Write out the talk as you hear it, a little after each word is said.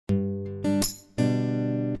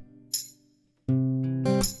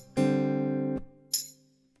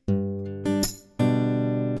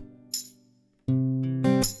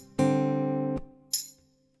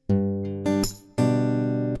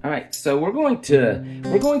so we're going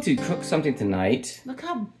to cook something tonight. Look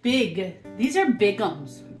how big. These are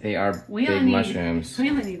bigums. They are big mushrooms. We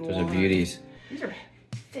only need Those one. are beauties. These are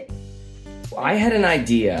thick. I had an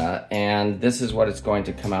idea, and this is what it's going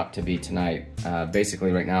to come out to be tonight.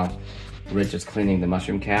 Basically, right now, Rich is cleaning the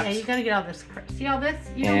mushroom caps. Yeah, you gotta get all this. See all this?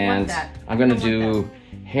 You don't and want that. I'm gonna do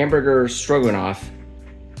Hamburger Stroganoff.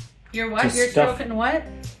 You're what? You're stroking what?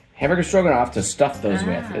 Hamburger Stroganoff to stuff those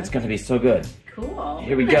with. It's gonna be so good. Cool.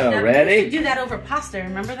 Here we go. Ready? We used to do that over pasta.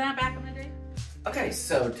 Remember that back in the day? Okay,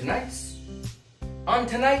 so on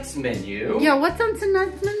tonight's menu. Yeah, what's on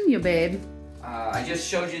tonight's menu, babe? I just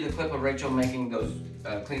showed you the clip of Rachel making those,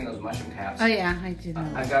 cleaning those mushroom caps. Oh yeah, I do know.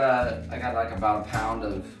 I got like about a pound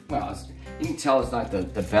of, well, you can tell it's not the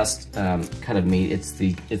best cut of meat. It's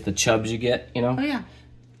the chubs you get, you know. Oh yeah.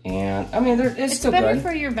 And I mean, it's still good. It's better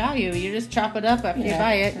for your value. You just chop it up after you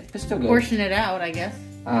buy it. It's still good. Portion it out, I guess.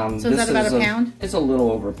 So is that about a pound? It's a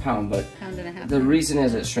little over a pound, but pound and a half. The reason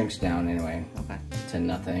is it shrinks down anyway. Okay. To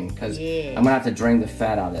nothing, because I'm gonna have to drain the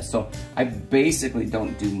fat out of this. So I basically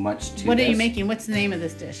don't do much to this. What are you making? What's the name of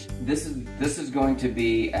this dish? This is going to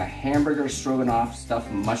be a Hamburger Stroganoff stuffed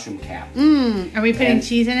mushroom cap. Are we putting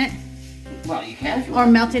cheese in it? Well, you can if you want.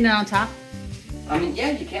 Or melting it on top? I mean,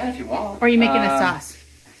 yeah, you can if you want. Or are you making a sauce?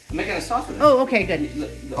 I'm making a sauce with it. Oh, okay,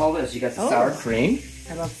 good. All this, you got the sour cream.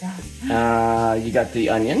 I love sauce. You got the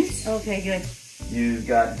onions. Okay, good. You've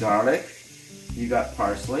got garlic. You got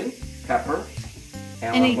parsley, pepper,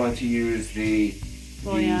 and I'm going to use the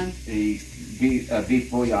bouillon. The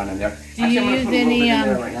beef bouillon in there. Do you use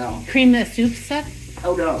any cream the soup stuff?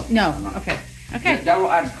 Oh no. No. Okay. Okay. That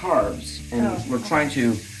will add carbs, and we're trying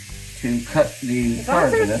to cut the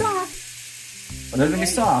carbs in it. Well, they're gonna be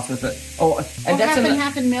soft with it. Oh, and that's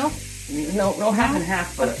half and milk. No, half and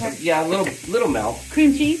half, but yeah, a little milk.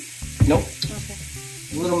 Cream cheese? Nope. Okay.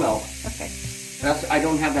 A little milk. Okay. I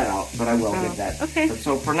don't have that out, but I will get that. Okay.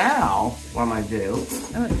 So for now, what I'm gonna do?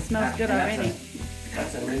 Oh, it smells good already.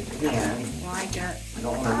 That's a new pan. Like it.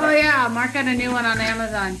 Oh yeah, Mark got a new one on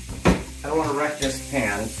Amazon. I don't want to wreck this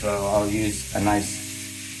pan, so I'll use a nice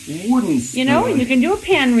wooden spoon. You know, you can do a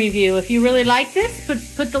pan review if you really like this.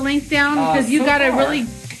 Put the link down because you got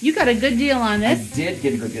a good deal on this. I did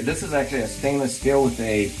get a good deal. This is actually a stainless steel with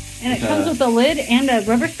a. And it comes with a lid and a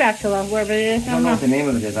rubber spatula, wherever it is. I don't know what the name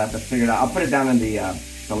of it is. I have to figure it out. I'll put it down in the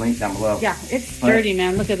link down below. Yeah, it's sturdy,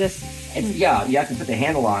 man. Look at this. Yeah, you have to put the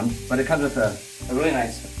handle on, but it comes with a really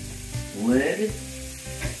nice lid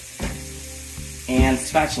and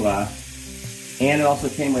spatula. And it also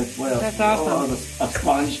came with, that's awesome. A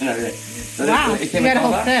sponge and everything. So wow, it came you got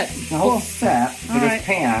with a whole set. The whole set for this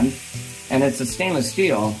pan, and it's a stainless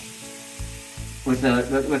steel with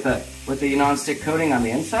the non-stick coating on the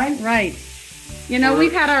inside. Right. You know,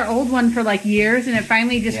 we've had our old one for like years, and it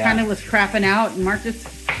finally just kind of was crapping out, and Mark just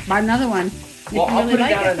bought another one. Well, I'll put it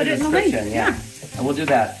down in the description. Yeah, and we'll do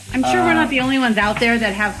that. I'm sure we're not the only ones out there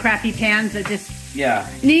that have crappy pans that just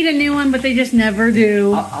need a new one, but they just never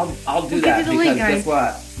do. I'll do that because guess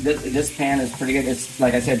what? This pan is pretty good. It's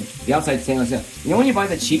like I said, the outside stainless steel. You know when you buy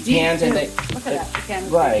the cheap pans and they look at that.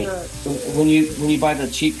 Right. When you buy the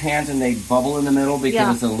cheap pans and they bubble in the middle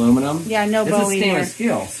because it's aluminum. Yeah, no This Bowie is stainless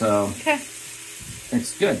steel, so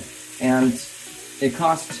it's good. And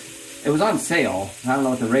it was on sale. I don't know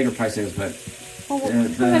what the regular price is, but we'll put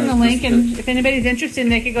in the link, and if anybody's interested,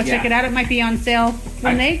 they could go check it out. It might be on sale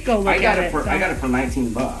when they go look at it. I got it for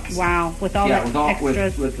 $19. Wow, with all the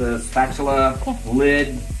extras. with the spatula,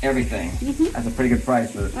 lid, everything. That's a pretty good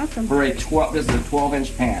price for a 12. This is a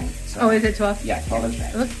 12-inch pan. So. Oh, is it 12? Yeah, 12-inch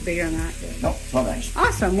pan. It looks bigger than that. No, 12-inch.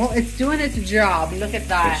 Awesome. Well, it's doing its job. Look at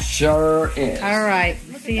that. It sure is. All right.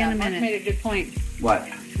 See you in a minute. Mark made a good point. What?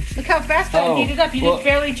 Look how fast that heated up. You just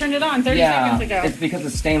barely turned it on 30 seconds ago. It's because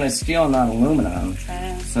it's stainless steel, not aluminum.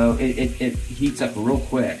 So it heats up real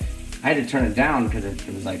quick. I had to turn it down because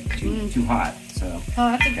it was like too hot. So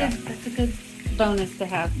that's a good bonus to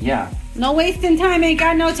have. Yeah. No wasting time. Ain't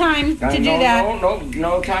got no time to do that.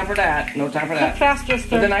 No time for that. No time for that. Cook faster, sir.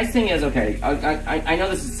 But the nice thing is, I know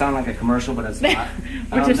this sounds like a commercial, but it's not.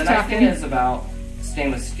 We're just the nice thing is about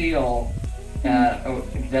stainless steel,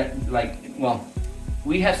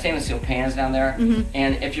 we have stainless steel pans down there,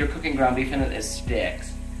 and if you're cooking ground beef in it, it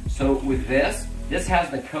sticks. So with this has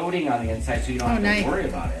the coating on the inside, so you don't have to worry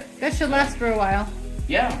about it. That should last for a while.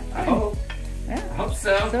 Yeah, I hope. Yeah. I hope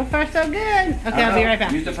so. So far, so good. Okay, I'll be right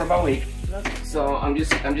back. Used it for about a week. So I'm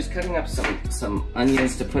just cutting up some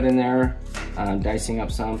onions to put in there, dicing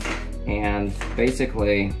up some, and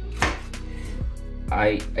basically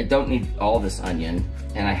I don't need all this onion.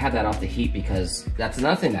 And I had that off the heat because that's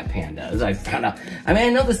another thing that pan does. I found out, I mean, I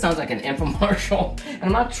know this sounds like an infomercial, and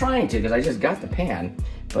I'm not trying to because I just got the pan,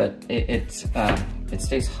 but it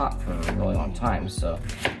stays hot for a really long time. So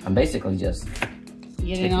I'm basically just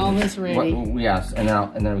getting all this ready. Yes, and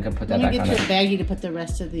then we can put that back on. Get your baggie to put the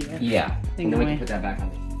rest of the and then we can put that back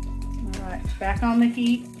on. All right, back on the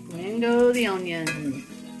heat. In go the onions.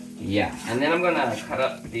 Yeah, and then I'm gonna cut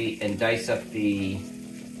up and dice up the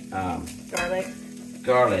garlic.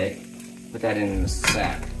 Put that in a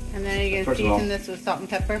sack. And then you're gonna season this with salt and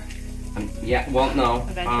pepper. Yeah. Well, no.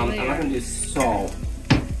 Eventually, I'm not gonna do salt.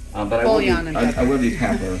 But bouillon and pepper. I will do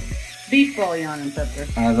pepper. Beef bouillon and pepper.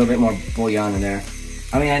 A little bit more bouillon in there.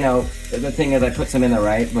 I mean, I know the thing is I put some in there,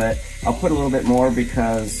 right? But I'll put a little bit more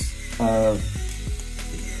because of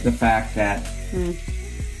the fact that.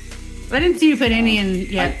 I didn't see you put any in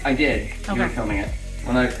yet. I did. Okay. You were filming it.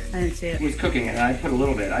 When I didn't see it. Was cooking it, and I put a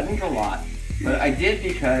little bit. I didn't put a lot, but I did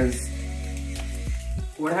because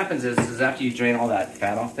what happens is after you drain all that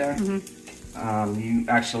fat off there, you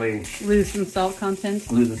actually lose some salt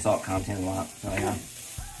content. Lose the salt content a lot. So yeah.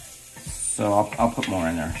 So I'll put more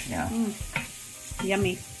in there. Yeah.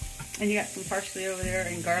 Yummy. And you got some parsley over there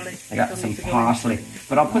and garlic. I got some parsley,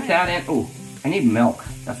 but I'll put that in. Oh, I need milk.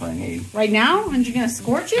 That's what I need. Right now? And you're gonna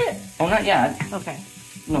scorch it? Oh, not yet. Okay.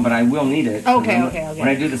 No, but I will need it. Okay. When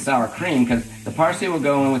I do the sour cream, because the parsley will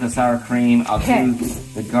go in with the sour cream. I'll do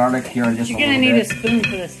the garlic here in just a little bit. You're gonna need a spoon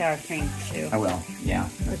for the sour cream too. I will. Yeah,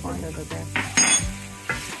 that's fine.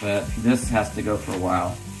 But this has to go for a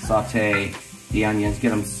while. Saute the onions, get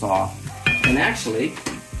them soft, and actually,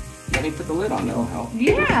 let me put the lid on. That'll help.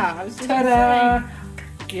 Yeah, I was just gonna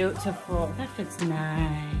say. Beautiful. That fits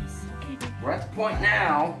nice. We're at the point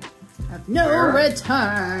now. No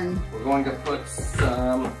return. We're going to put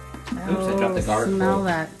some. Oops, I dropped the garlic. Smell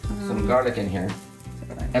that. Some garlic in here.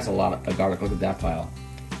 That's a lot of garlic. Look at that pile.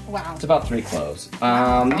 Wow. It's about 3 cloves.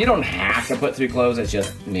 You don't have to put 3 cloves. It's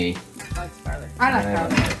just me. I like garlic. I like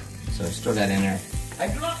garlic. So stir that in there. I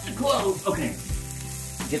dropped the cloves. Okay.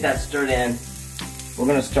 Get that stirred in. We're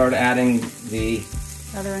gonna start adding the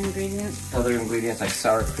other ingredients. Other ingredients like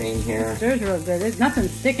sour cream here. Stirs real good. There's nothing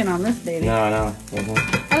sticking on this baby. No.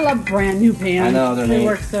 I love brand new pans. I know, they're neat. They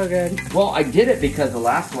work so good. Well, I did it because the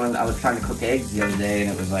last one I was trying to cook eggs the other day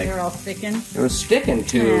and it was like they're all sticking. They were sticking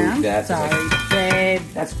to that. Sorry, babe.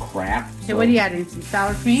 That's crap. So what are you adding? Some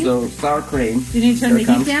sour cream? So sour cream. Do you need to turn the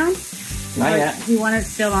heat down? Not yet. Do you want it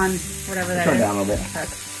still on whatever that is? Turn down a little bit. Okay.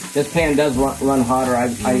 This pan does run hotter.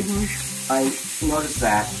 I noticed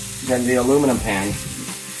that than the aluminum pan.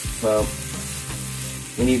 So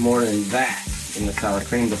we need more than that in the sour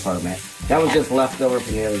cream department. That was just left over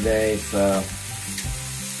from the other day, so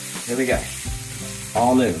here we go.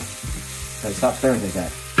 All new. So stop stirring like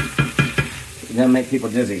that. You're gonna make people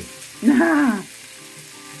dizzy.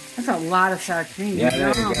 That's a lot of sour cream. Yeah,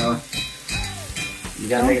 there you go. You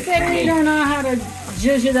gotta make it creamy. We don't know how to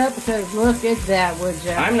zhuzh it up because look at that, would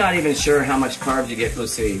you? I'm not even sure how much carbs you get.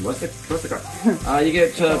 Let's see. What's the carb? You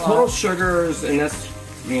get total sugars, and that's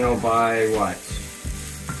by what?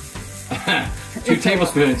 2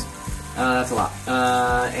 tablespoons. That's a lot.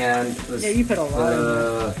 And you put a lot in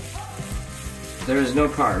there. There's no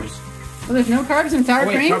carbs. Well, there's no carbs in sour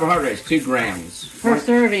cream? Carbohydrates, 2 grams. Per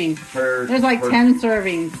serving. There's like 10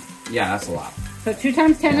 servings. Yeah, that's a lot. So 2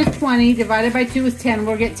 times 10 is 20. Divided by 2 is 10.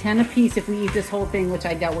 We'll get 10 a piece if we eat this whole thing, which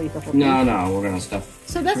I doubt we'll eat the whole thing. No, we're going to stuff.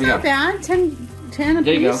 So that's not bad. 10 a piece.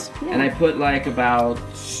 There you go. Yeah. And I put like about,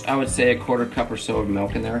 I would say, 1/4 cup or so of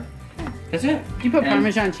milk in there. That's it. Do you put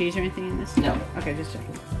Parmesan cheese or anything in this? No. Okay, just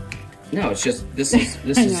checking. No, it's just, this is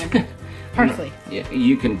parsley. Yeah,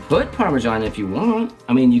 you can put Parmesan if you want.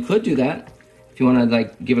 I mean, you could do that. If you want to,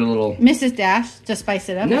 like, give it a little... Mrs. Dash, to spice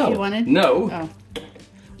it up if you wanted. No. Oh.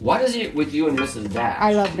 What is it with you and Mrs. Dash?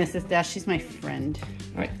 I love Mrs. Dash. She's my friend.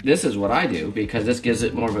 All right, this is what I do because this gives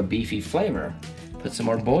it more of a beefy flavor. Put some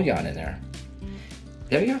more bouillon in there.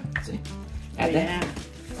 There you go. See? Add that.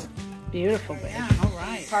 Beautiful, babe. Yeah, all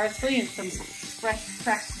right. Parsley and some fresh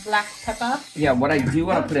cracked black pepper. Yeah, what I do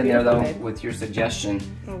want to put in there, though, with your suggestion,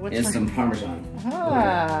 is some Parmesan.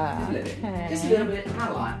 Just a little bit, not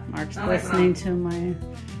a lot. Mark's listening to my...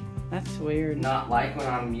 That's weird. Not like when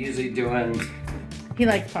I'm usually doing... He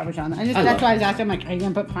likes Parmesan. That's why I was asking him, like, are you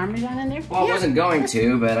going to put Parmesan in there? Well, I wasn't going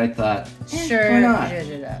to, but I thought, sure, why not? Zhuzh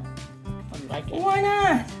it up. I like it. Why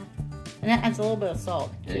not? And that adds a little bit of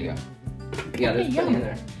salt. There you go. Yeah, there's plenty in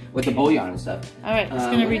there. With the bouillon and stuff. All right, it's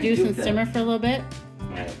going to reduce and simmer for a little bit.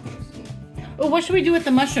 Oh, what should we do with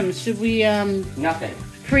the mushrooms? Should we, Nothing.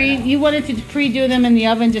 You wanted to pre-do them in the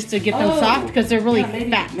oven just to get them soft because they're really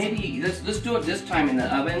fat. Maybe let's do it this time in the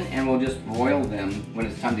oven, and we'll just broil them when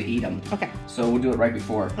it's time to eat them. Okay. So we'll do it right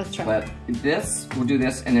before. Let's try. But we'll do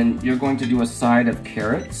this, and then you're going to do a side of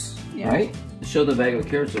carrots, right? Show the bag of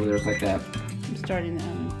carrots over there. It's like that. I'm starting the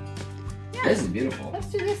oven. Yeah. This is beautiful. Let's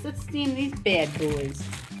do this. Let's steam these bad boys.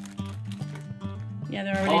 Yeah,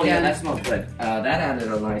 they're already done. Oh yeah, that smells good. That added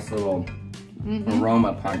a nice little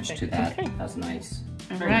aroma punch to that. Okay. That's nice.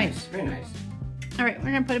 Very nice. Very nice. All right,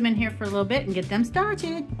 we're gonna put them in here for a little bit and get them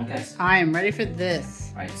started. Okay. I am ready for this.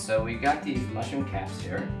 All right, so we got these mushroom caps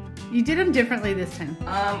here. You did them differently this time.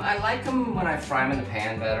 I like them when I fry them in the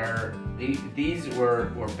pan better. These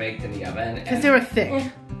were baked in the oven. Because they were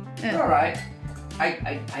thick. They're all right.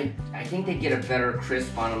 I think they get a better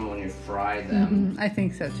crisp on them when you fry them. I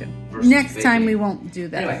think so too. Next time we won't do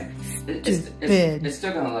that. Anyway, it's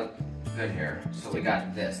still gonna look good here. So we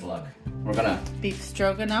got this. Look, we're gonna beef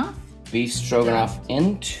stroganoff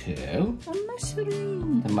into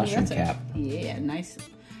the mushroom cap. Yeah, nice.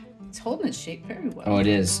 It's holding its shape very well. Oh, it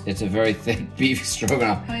is. It's a very thick beef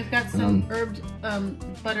stroganoff. And we've got some herbed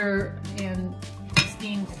butter and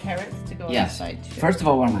steamed carrots to go on the side too. First of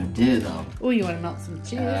all, what I'm gonna do though. Oh, you want to melt some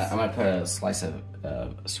cheese? I'm gonna put a slice of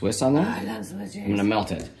Swiss on there. I love Swiss cheese. I'm gonna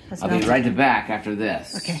melt it. I'll be right back after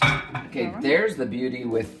this. Okay. Okay. Right. There's the beauty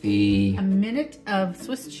with the. A minute of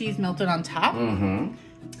Swiss cheese melted on top.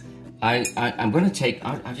 I'm gonna take.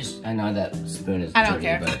 I know that spoon is. I don't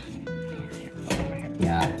care. But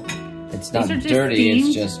yeah, it's not dirty.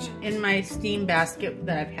 It's just in my steam basket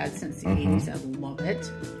that I've had since the 80s. I love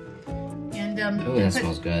it. And oh, that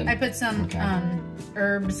smells good. I put some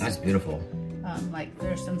herbs. That's beautiful. Like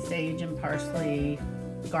there's some sage and parsley,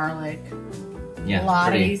 garlic. Yeah, a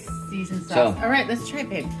lot of these seasoned sauce. All right, let's try it,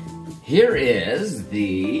 babe. Here is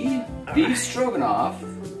the beef stroganoff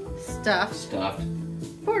stuffed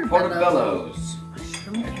portobellos.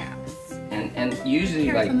 Mushroom caps. And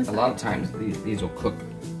usually, like a lot of times, these will cook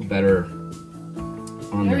better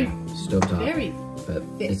on the stovetop. Very but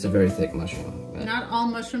thick. It's a very thick mushroom. But. Not all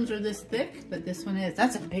mushrooms are this thick, but this one is.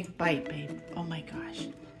 That's a big bite, babe. Oh my gosh.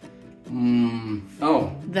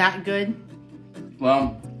 Oh. That good?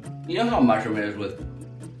 Well, you know how mushroom is with.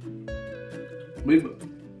 We've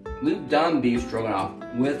done beef stroganoff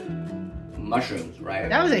with mushrooms, right?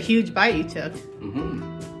 That was a huge bite you took.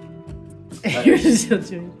 You're still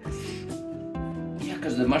chewing. Yeah,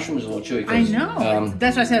 because the mushroom is a little chewy. I know.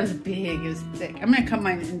 That's why I said it was big. It was thick. I'm gonna cut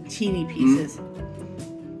mine in teeny pieces.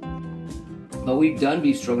 But we've done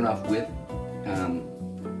beef stroganoff with,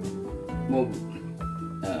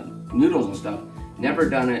 noodles and stuff. Never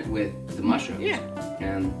done it with the mushrooms. Yeah.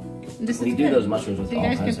 And we do those mushrooms with all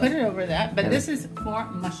kinds of stuff. You guys can put it over that, but this is for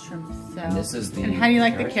mushrooms. So. And this is the. And how do you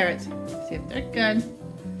like the carrots? See if they're good.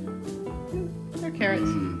 They're carrots.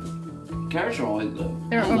 Carrots are always good.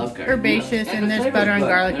 They're herbaceous, and there's butter and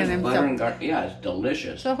garlic in them. Yeah, it's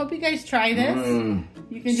delicious. So I hope you guys try this.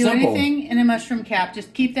 You can do anything in a mushroom cap.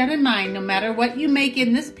 Just keep that in mind. No matter what you make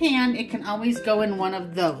in this pan, it can always go in one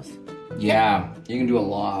of those. Yeah, you can do a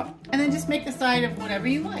lot. And then just make a side of whatever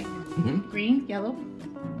you like. Green, yellow.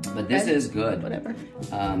 But this is good. Whatever.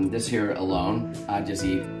 This here alone, I just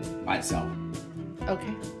eat by itself.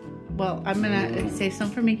 Okay. Well, I'm gonna save some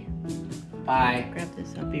for me. Bye. Grab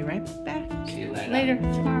this. I'll be right back. See you later.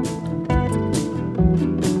 Tomorrow.